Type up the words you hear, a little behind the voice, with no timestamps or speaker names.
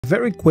A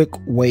very quick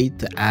way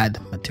to add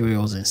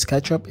materials in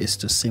SketchUp is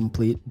to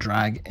simply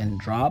drag and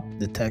drop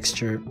the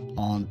texture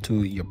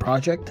onto your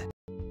project.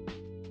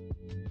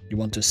 You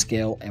want to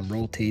scale and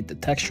rotate the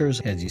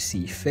textures as you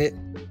see fit,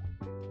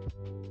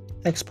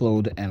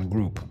 explode and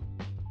group.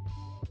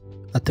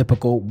 A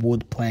typical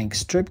wood plank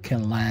strip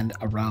can land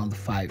around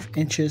 5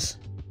 inches.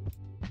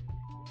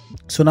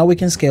 So now we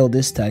can scale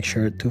this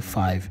texture to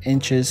 5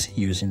 inches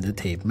using the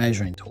tape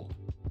measuring tool.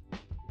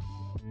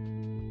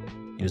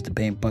 Use the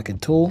paint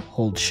bucket tool,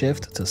 hold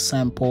shift to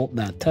sample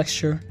that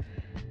texture,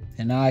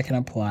 and now I can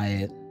apply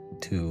it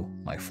to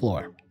my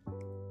floor.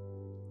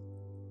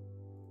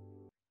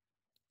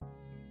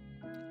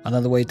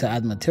 Another way to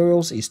add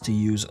materials is to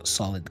use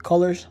solid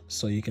colors.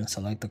 So you can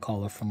select the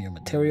color from your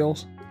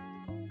materials,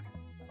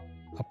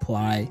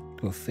 apply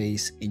to a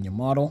face in your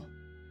model,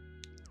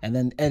 and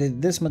then edit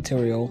this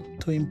material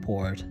to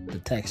import the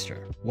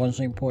texture. Once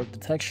you import the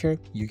texture,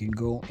 you can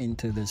go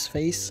into this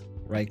face,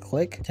 right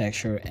click,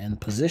 texture and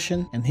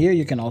position, and here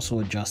you can also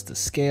adjust the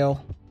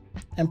scale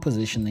and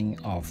positioning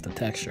of the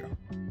texture.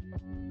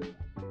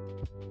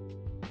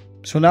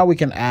 So now we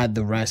can add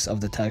the rest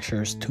of the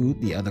textures to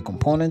the other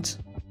components,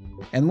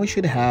 and we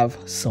should have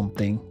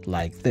something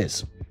like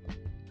this.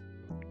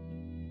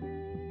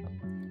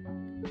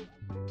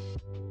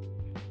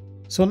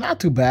 So not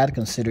too bad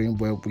considering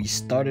where we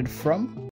started from.